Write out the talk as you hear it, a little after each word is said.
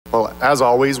Well, as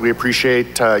always, we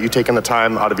appreciate you taking the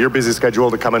time out of your busy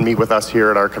schedule to come and meet with us here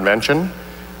at our convention.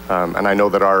 And I know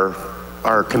that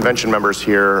our convention members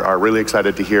here are really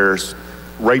excited to hear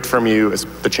right from you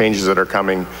the changes that are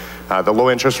coming. The low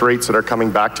interest rates that are coming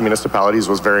back to municipalities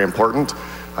was very important.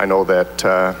 I know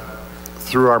that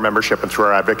through our membership and through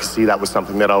our advocacy, that was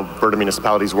something that Alberta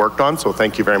municipalities worked on, so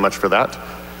thank you very much for that.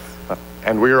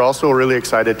 And we are also really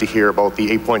excited to hear about the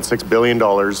 $8.6 billion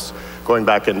going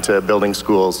back into building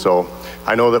schools. So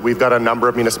I know that we've got a number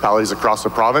of municipalities across the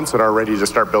province that are ready to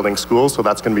start building schools, so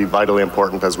that's going to be vitally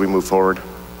important as we move forward.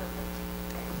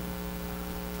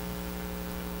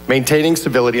 Maintaining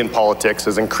civility in politics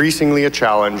is increasingly a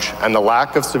challenge, and the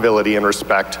lack of civility and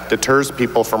respect deters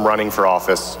people from running for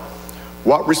office.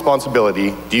 What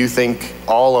responsibility do you think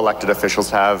all elected officials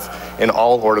have in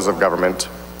all orders of government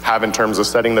have in terms of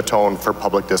setting the tone for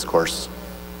public discourse?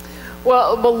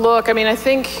 Well, look, I mean, I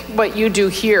think what you do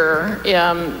here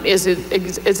is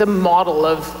a model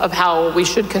of how we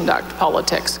should conduct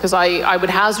politics, because I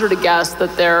would hazard a guess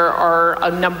that there are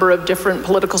a number of different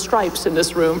political stripes in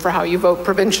this room for how you vote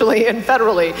provincially and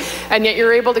federally, and yet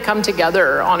you're able to come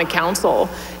together on a council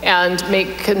and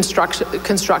make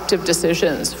constructive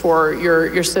decisions for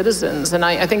your citizens, and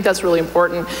I think that's really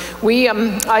important.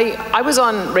 I was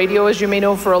on radio, as you may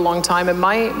know, for a long time, and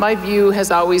my view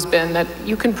has always been that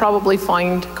you can probably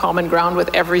find common ground with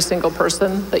every single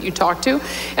person that you talk to.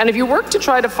 And if you work to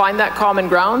try to find that common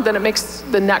ground, then it makes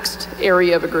the next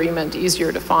area of agreement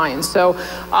easier to find. So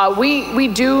we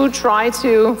do try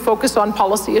to focus on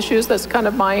policy issues. That's kind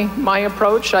of my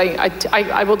approach.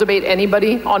 I will debate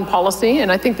anybody on policy, and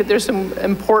I think that there's some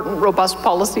important, robust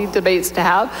policy debates to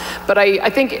have. But I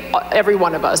think every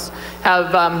one of us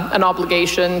have an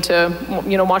obligation to,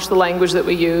 watch the language that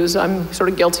we use. I'm sort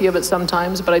of guilty of it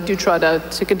sometimes, but I do try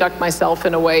to conduct myself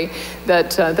in a way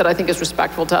that I think is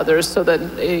respectful to others, so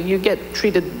that you get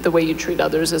treated the way you treat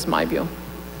others, is my view.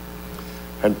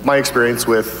 And my experience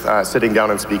with sitting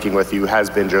down and speaking with you has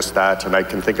been just that, and I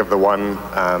can think of the one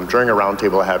during a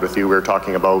roundtable I had with you. We were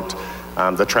talking about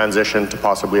the transition to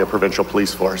possibly a provincial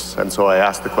police force, and so I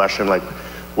asked the question, like,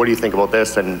 what do you think about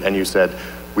this? And you said,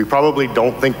 we probably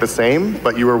don't think the same,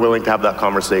 but you were willing to have that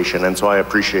conversation, and so I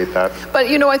appreciate that. But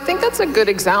I think that's a good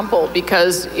example,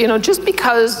 because just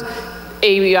because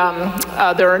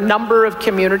there are a number of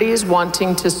communities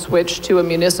wanting to switch to a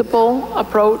municipal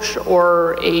approach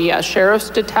or a sheriff's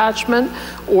detachment,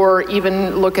 or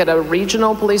even look at a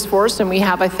regional police force, and we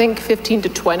have, I think, 15 to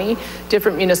 20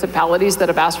 different municipalities that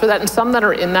have asked for that, and some that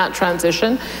are in that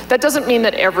transition. That doesn't mean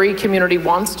that every community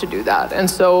wants to do that, and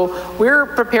so we're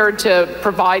prepared to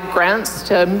provide grants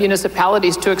to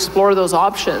municipalities to explore those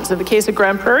options. In the case of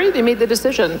Grand Prairie, they made the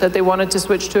decision that they wanted to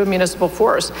switch to a municipal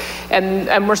force,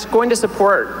 and we're going to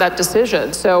support that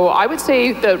decision. So I would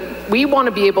say that we want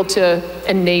to be able to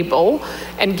enable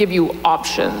and give you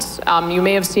options. You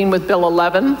may have seen with Bill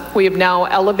 11, we have now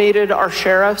elevated our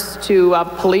sheriffs to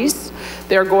police.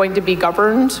 They're going to be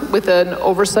governed with an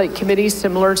oversight committee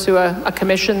similar to a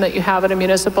commission that you have at a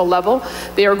municipal level.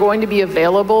 They are going to be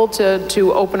available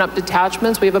to open up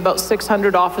detachments. We have about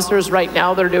 600 officers right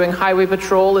now that are doing highway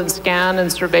patrol and scan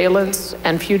and surveillance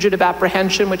and fugitive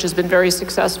apprehension, which has been very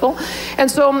successful. And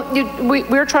so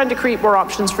we're trying to create more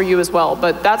options for you as well.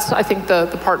 But that's, I think,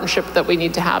 the partnership that we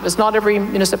need to have. Is not every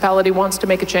municipality wants to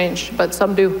make a change, but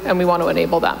some do, and we want to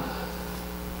enable that.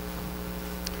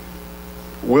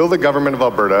 Will the Government of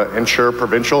Alberta ensure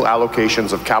provincial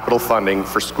allocations of capital funding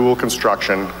for school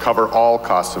construction cover all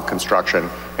costs of construction,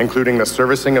 including the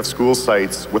servicing of school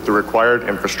sites with the required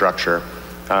infrastructure?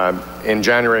 In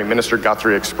January, Minister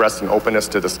Guthrie expressed an openness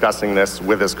to discussing this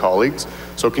with his colleagues.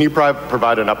 So can you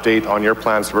provide an update on your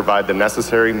plans to provide the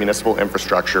necessary municipal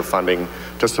infrastructure funding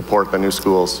to support the new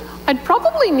schools? I'd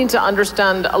probably need to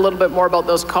understand a little bit more about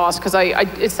those costs, because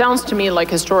it sounds to me like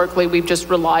historically we've just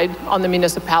relied on the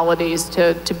municipalities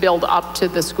to build up to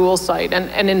the school site.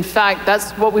 And in fact,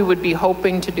 that's what we would be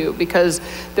hoping to do, because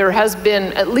there has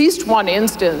been at least one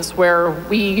instance where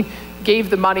we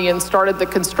gave the money and started the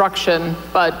construction,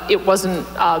 but it wasn't,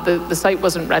 the site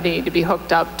wasn't ready to be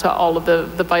hooked up to all of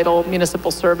the vital municipal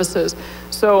services.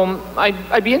 So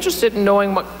I'd be interested in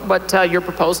knowing what you're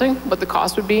proposing, what the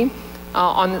cost would be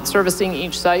on servicing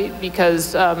each site,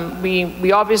 because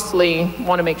we obviously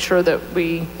want to make sure that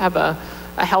we have a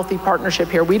healthy partnership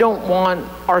here. We don't want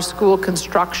our school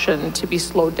construction to be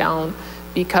slowed down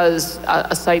because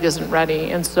a site isn't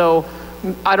ready. And so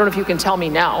I don't know if you can tell me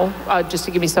now, just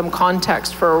to give me some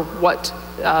context for what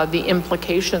the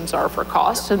implications are for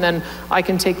cost, and then I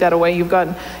can take that away. You've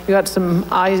got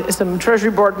some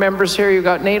Treasury Board members here. You've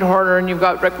got Nate Horner and you've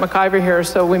got Rick McIver here,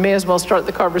 so we may as well start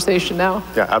the conversation now.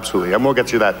 Yeah, absolutely, and we'll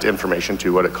get you that information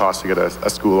too, what it costs to get a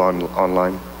school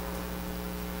online.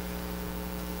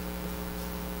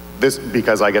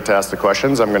 Because I get to ask the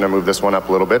questions, I'm going to move this one up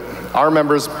a little bit. Our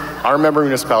member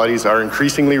municipalities are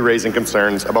increasingly raising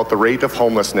concerns about the rate of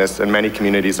homelessness in many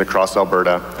communities across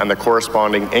Alberta and the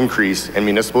corresponding increase in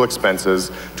municipal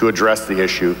expenses to address the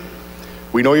issue.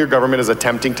 We know your government is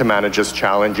attempting to manage this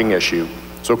challenging issue,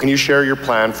 so can you share your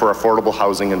plan for affordable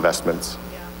housing investments?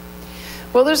 Yeah.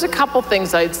 Well, there's a couple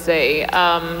things I'd say.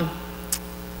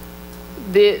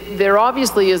 There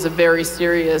obviously is a very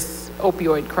serious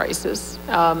opioid crisis.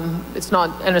 It's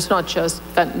not just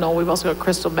fentanyl. We've also got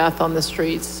crystal meth on the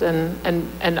streets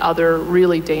and other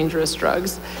really dangerous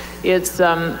drugs.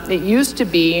 It used to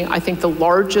be, I think, the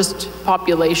largest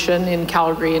population in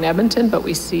Calgary and Edmonton, but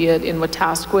we see it in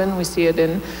Wetaskiwin, we see it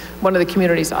in one of the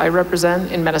communities I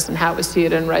represent, in Medicine Hat, we see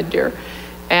it in Red Deer.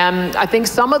 And I think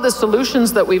some of the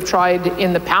solutions that we've tried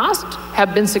in the past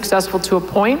have been successful to a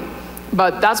point,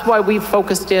 but that's why we've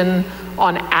focused in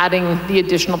on adding the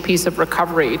additional piece of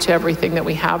recovery to everything that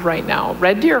we have right now.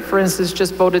 Red Deer, for instance,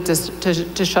 just voted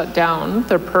to shut down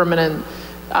their permanent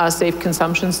safe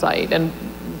consumption site. And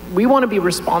we want to be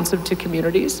responsive to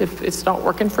communities. If it's not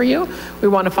working for you, we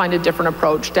want to find a different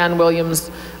approach. Dan Williams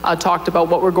talked about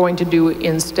what we're going to do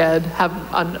instead, have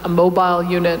a mobile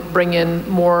unit, bring in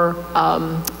more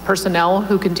personnel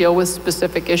who can deal with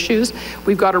specific issues.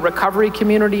 We've got a recovery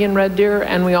community in Red Deer,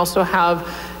 and we also have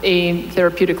a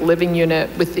therapeutic living unit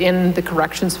within the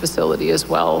corrections facility as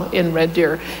well in Red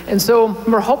Deer. And so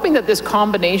we're hoping that this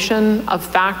combination of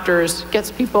factors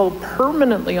gets people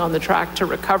permanently on the track to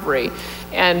recovery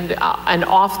and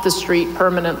off the street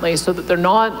permanently, so that they're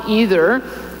not either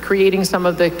creating some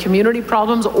of the community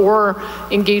problems or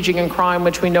engaging in crime,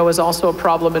 which we know is also a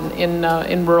problem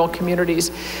in rural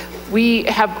communities. We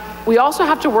also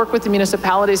have to work with the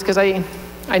municipalities, because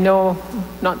I know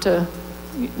not to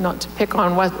pick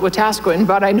on Wetaskiwin,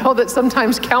 but I know that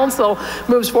sometimes council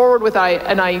moves forward with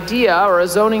an idea or a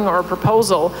zoning or a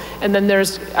proposal, and then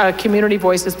there's community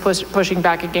voices pushing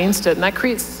back against it, and that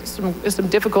creates some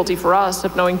difficulty for us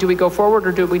of knowing, do we go forward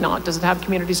or do we not? Does it have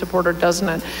community support or doesn't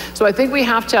it? So I think we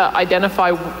have to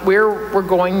identify where we're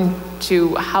going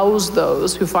to house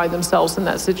those who find themselves in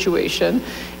that situation.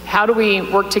 How do we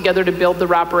work together to build the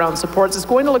wraparound supports? It's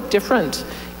going to look different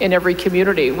in every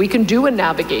community. We can do a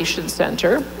navigation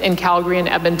center in Calgary and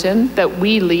Edmonton that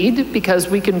we lead, because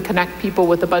we can connect people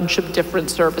with a bunch of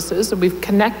different services. And we've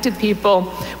connected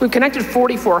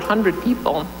 4,400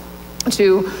 people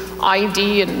to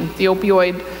ID and the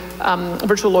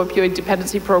virtual opioid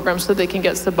dependency program, so they can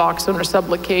get Suboxone or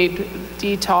Sublocade,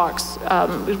 detox,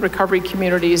 recovery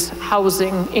communities,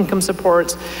 housing, income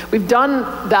supports. We've done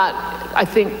that, I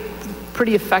think,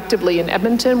 pretty effectively in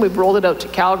Edmonton. We've rolled it out to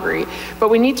Calgary, but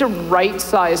we need to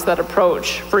right-size that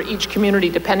approach for each community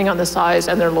depending on the size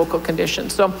and their local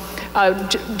conditions. So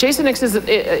Jason Nix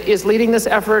is leading this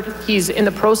effort. He's in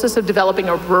the process of developing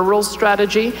a rural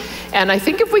strategy, and I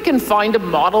think if we can find a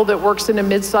model that works in a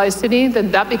mid-sized city,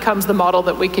 then that becomes the model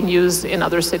that we can use in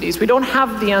other cities. We don't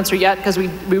have the answer yet, because we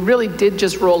really did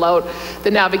just roll out the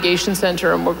navigation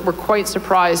center, and we're quite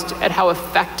surprised at how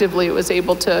effectively it was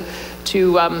able to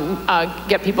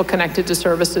get people connected to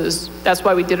services. That's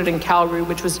why we did it in Calgary,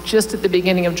 which was just at the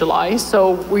beginning of July.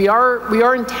 So we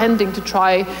are intending to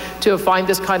try to find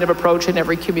this kind of approach in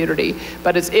every community,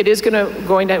 but it is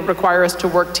going to require us to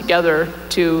work together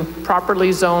to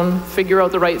properly zone, figure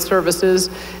out the right services,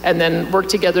 and then work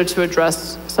together to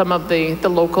address some of the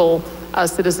local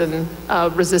citizen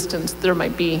resistance there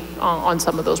might be on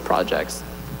some of those projects.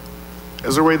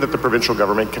 Is there a way that the provincial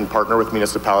government can partner with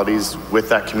municipalities with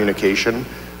that communication?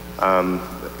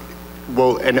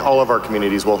 In all of our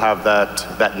communities, we'll have that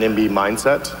NIMBY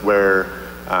mindset where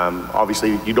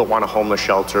obviously you don't want a homeless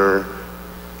shelter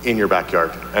in your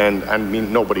backyard, and I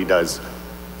mean, nobody does.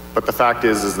 But the fact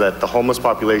is that the homeless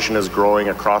population is growing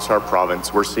across our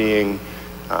province. We're seeing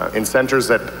in centers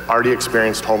that already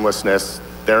experienced homelessness,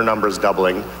 their numbers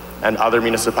doubling, and other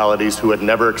municipalities who had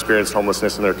never experienced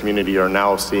homelessness in their community are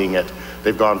now seeing it.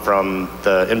 They've gone from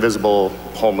the invisible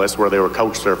homeless, where they were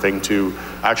couch surfing, to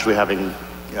actually having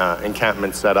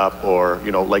encampments set up, or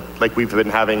like we've been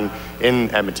having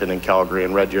in Edmonton and Calgary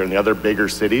and Red Deer and the other bigger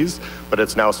cities, but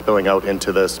it's now spilling out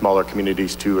into the smaller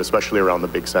communities too, especially around the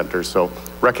big centers. So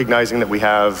recognizing that we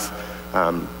have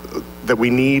that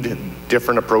we need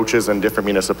different approaches in different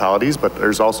municipalities, but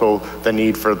there's also the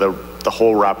need for the the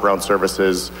whole wraparound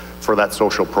services for that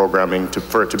social programming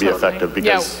for it to be effective.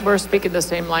 Because yeah, we're speaking the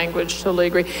same language, totally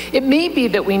agree. It may be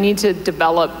that we need to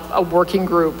develop a working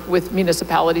group with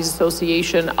Municipalities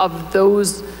Association of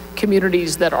those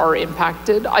communities that are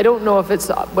impacted. I don't know if it's,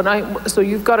 so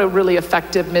you've got a really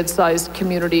effective mid-sized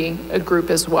community group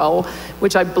as well,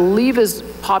 which I believe is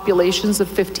populations of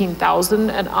 15,000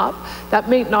 and up. That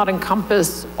may not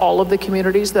encompass all of the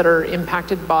communities that are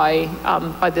impacted by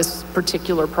this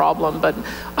particular problem, but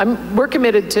we're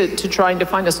committed to trying to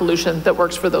find a solution that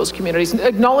works for those communities,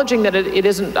 acknowledging that it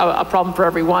isn't a problem for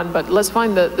everyone, but let's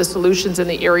find the solutions in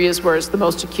the areas where it's the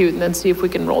most acute and then see if we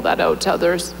can roll that out to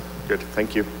others. Good,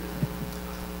 thank you.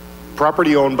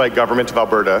 Property owned by Government of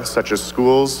Alberta, such as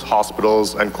schools,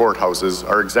 hospitals, and courthouses,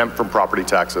 are exempt from property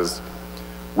taxes.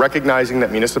 Recognizing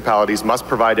that municipalities must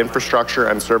provide infrastructure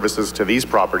and services to these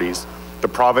properties, the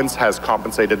province has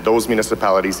compensated those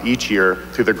municipalities each year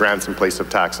through the grants in place of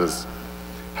taxes.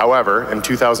 However, in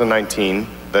 2019,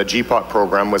 the GPOT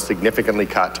program was significantly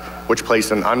cut, which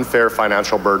placed an unfair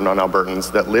financial burden on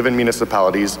Albertans that live in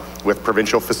municipalities with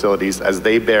provincial facilities, as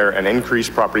they bear an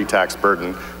increased property tax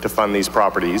burden to fund these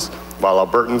properties, while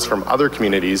Albertans from other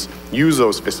communities use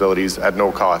those facilities at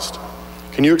no cost.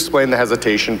 Can you explain the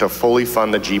hesitation to fully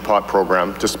fund the GPOT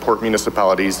program to support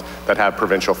municipalities that have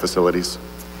provincial facilities?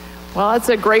 Well, that's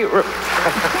a great...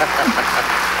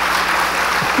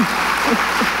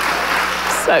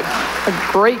 a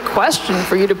great question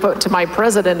for you to put to my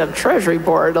president of Treasury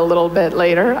Board a little bit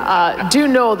later. Do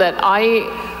know that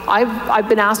I've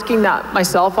been asking that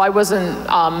myself. I wasn't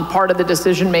part of the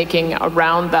decision making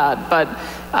around that, but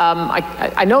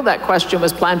I know that question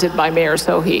was planted by Mayor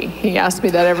Sohi. He asks me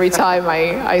that every time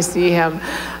I see him.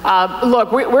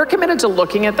 Look, we're committed to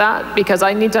looking at that because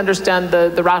I need to understand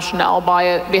the rationale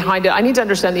behind it. I need to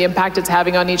understand the impact it's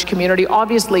having on each community.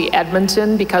 Obviously,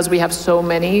 Edmonton, because we have so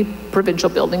many provincial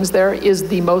buildings there, is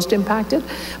the most impacted.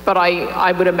 But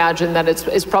I would imagine that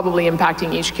it's probably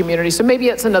impacting each community. So maybe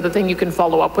it's another thing you can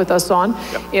follow up with us on.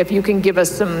 Yep. If you can give us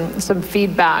some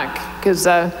feedback, because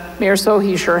Mayor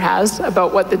Sohi sure has,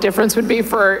 about what the difference would be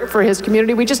for his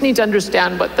community. We just need to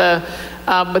understand what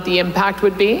the impact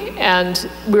would be. And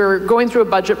we're going through a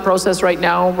budget process right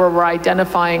now where we're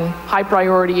identifying high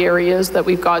priority areas that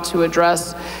we've got to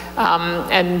address.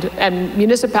 And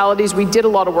municipalities, we did a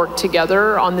lot of work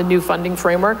together on the new funding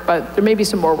framework, but there may be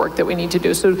some more work that we need to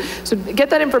do. So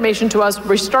get that information to us.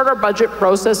 We start our budget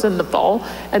process in the fall,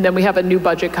 and then we have a new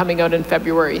budget coming out in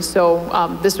February.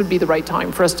 So this would be the right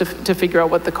time for us to figure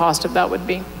out what the cost of that would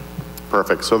be.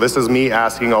 Perfect. So this is me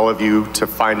asking all of you to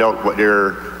find out what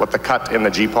the cut in the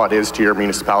GPOT is to your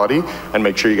municipality, and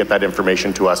make sure you get that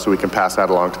information to us so we can pass that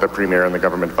along to the Premier and the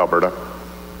Government of Alberta.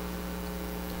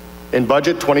 In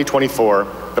Budget 2024,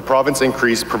 the province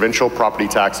increased provincial property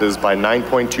taxes by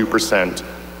 9.2%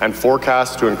 and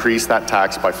forecasts to increase that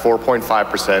tax by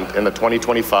 4.5% in the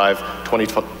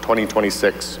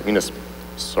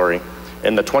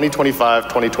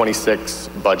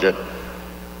 2025-2026 budget.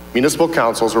 Municipal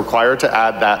councils required to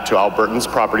add that to Albertans'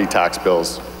 property tax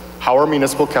bills. How are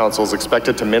municipal councils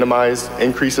expected to minimize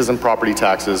increases in property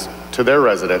taxes to their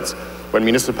residents when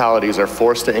municipalities are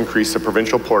forced to increase the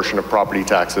provincial portion of property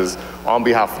taxes on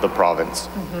behalf of the province?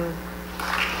 Mm-hmm.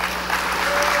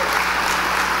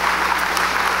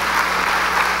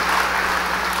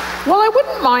 Well, I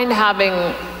wouldn't mind having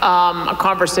a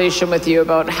conversation with you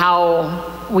about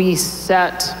how we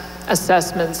set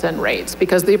assessments and rates,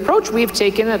 because the approach we've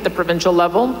taken at the provincial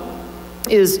level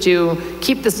is to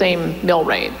keep the same mill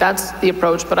rate. That's the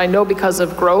approach, but I know because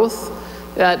of growth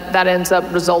that ends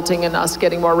up resulting in us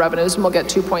getting more revenues, and we'll get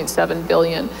 2.7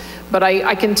 billion. But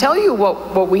I can tell you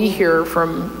what we hear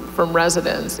from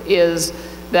residents is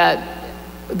that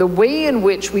the way in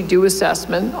which we do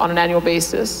assessment on an annual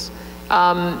basis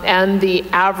and the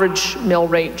average mill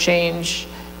rate change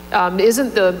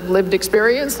isn't the lived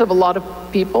experience of a lot of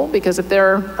people, because if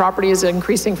their property is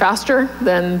increasing faster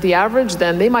than the average,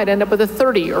 then they might end up with a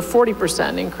 30 or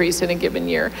 40% increase in a given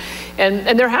year.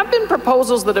 And there have been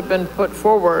proposals that have been put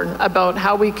forward about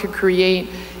how we could create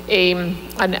a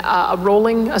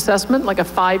rolling assessment, like a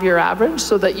 5-year average,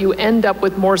 so that you end up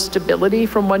with more stability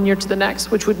from one year to the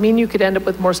next, which would mean you could end up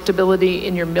with more stability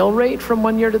in your mill rate from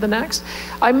one year to the next.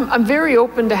 I'm very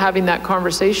open to having that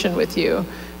conversation with you,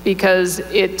 because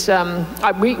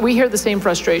we hear the same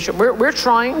frustration. We're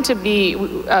trying to be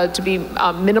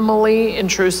minimally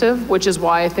intrusive, which is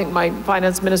why I think my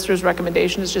finance minister's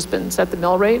recommendation has just been set the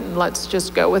mill rate and let's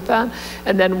just go with that.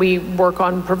 And then we work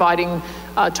on providing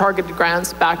targeted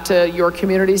grants back to your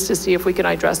communities to see if we can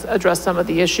address some of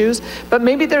the issues. But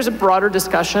maybe there's a broader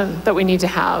discussion that we need to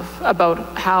have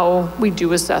about how we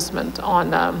do assessment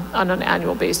on an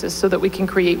annual basis so that we can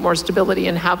create more stability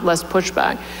and have less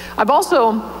pushback.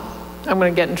 I'm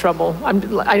going to get in trouble.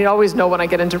 I always know when I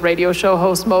get into radio show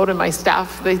host mode, and my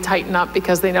staff, they tighten up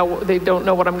because they don't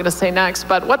know what I'm going to say next.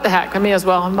 But what the heck, I may as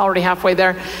well. I'm already halfway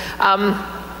there.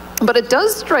 But it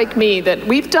does strike me that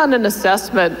we've done an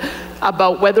assessment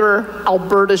about whether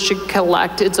Alberta should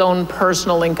collect its own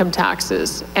personal income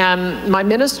taxes. And my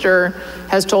minister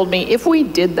has told me if we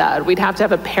did that, we'd have to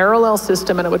have a parallel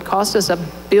system and it would cost us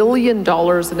 $1 billion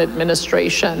in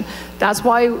administration. That's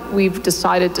why we've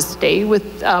decided to stay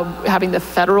with having the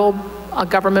federal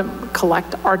government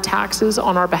collect our taxes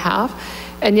on our behalf.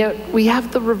 And yet we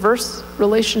have the reverse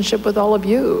relationship with all of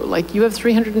you. Like, you have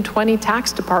 320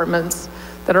 tax departments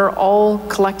that are all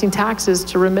collecting taxes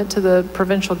to remit to the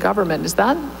provincial government. Is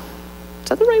that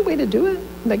the right way to do it?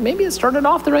 Like, maybe it started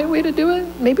off the right way to do it.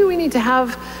 Maybe we need to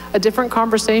have a different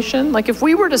conversation. Like, if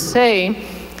we were to say,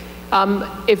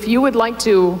 if you would like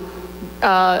to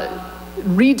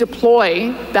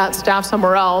redeploy that staff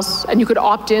somewhere else and you could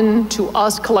opt in to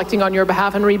us collecting on your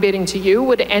behalf and rebating to you,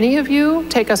 would any of you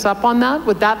take us up on that?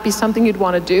 Would that be something you'd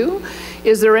want to do?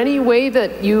 Is there any way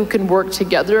that you can work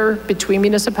together between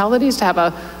municipalities to have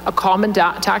a common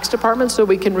tax department so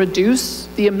we can reduce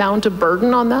the amount of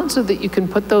burden on that so that you can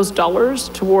put those dollars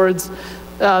towards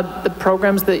the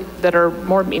programs that are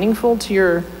more meaningful to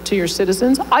your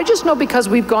citizens? I just know because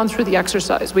we've gone through the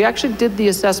exercise. We actually did the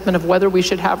assessment of whether we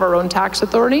should have our own tax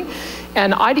authority,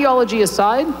 and ideology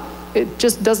aside, it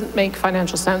just doesn't make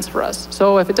financial sense for us.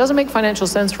 So if it doesn't make financial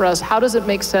sense for us, how does it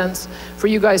make sense for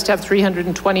you guys to have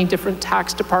 320 different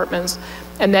tax departments,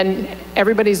 and then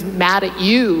everybody's mad at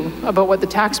you about what the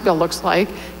tax bill looks like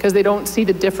because they don't see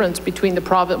the difference between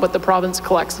what the province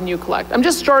collects and you collect? I'm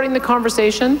just starting the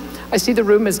conversation. I see the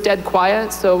room is dead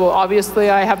quiet, so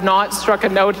obviously I have not struck a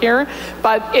note here,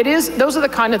 but those are the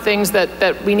kind of things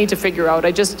that we need to figure out.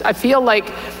 I feel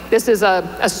like this is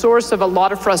a source of a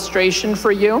lot of frustration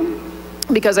for you,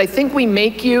 because I think we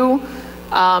make you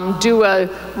do a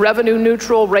revenue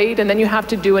neutral rate and then you have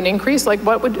to do an increase. Like,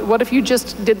 what if you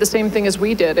just did the same thing as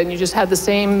we did and you just had the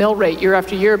same mill rate year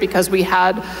after year because we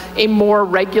had a more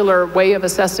regular way of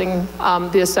assessing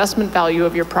the assessment value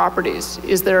of your properties?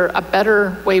 Is there a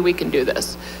better way we can do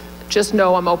this? Just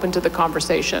know I'm open to the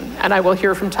conversation, and I will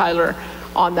hear from Tyler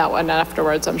on that one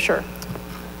afterwards, I'm sure.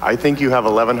 I think you have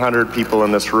 1,100 people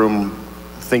in this room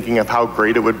thinking of how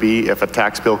great it would be if a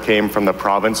tax bill came from the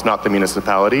province, not the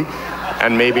municipality,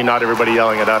 and maybe not everybody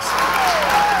yelling at us.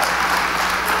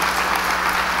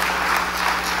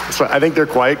 So I think they're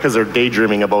quiet because they're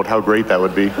daydreaming about how great that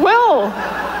would be.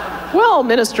 Well,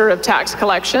 Minister of Tax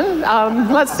Collection,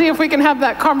 let's see if we can have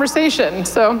that conversation.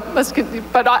 So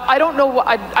but I don't know,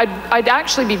 I'd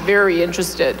actually be very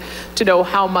interested to know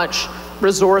how much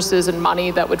resources and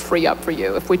money that would free up for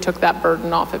you if we took that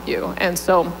burden off of you. And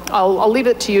so I'll leave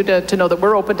it to you to know that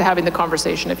we're open to having the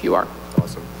conversation if you are.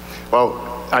 Awesome.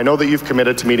 Well, I know that you've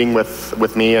committed to meeting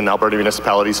with me and Alberta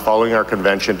municipalities following our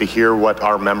convention to hear what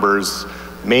our members'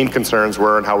 main concerns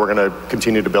were and how we're going to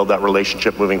continue to build that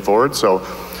relationship moving forward. So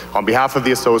on behalf of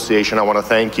the association, I want to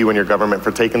thank you and your government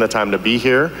for taking the time to be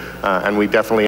here, and we definitely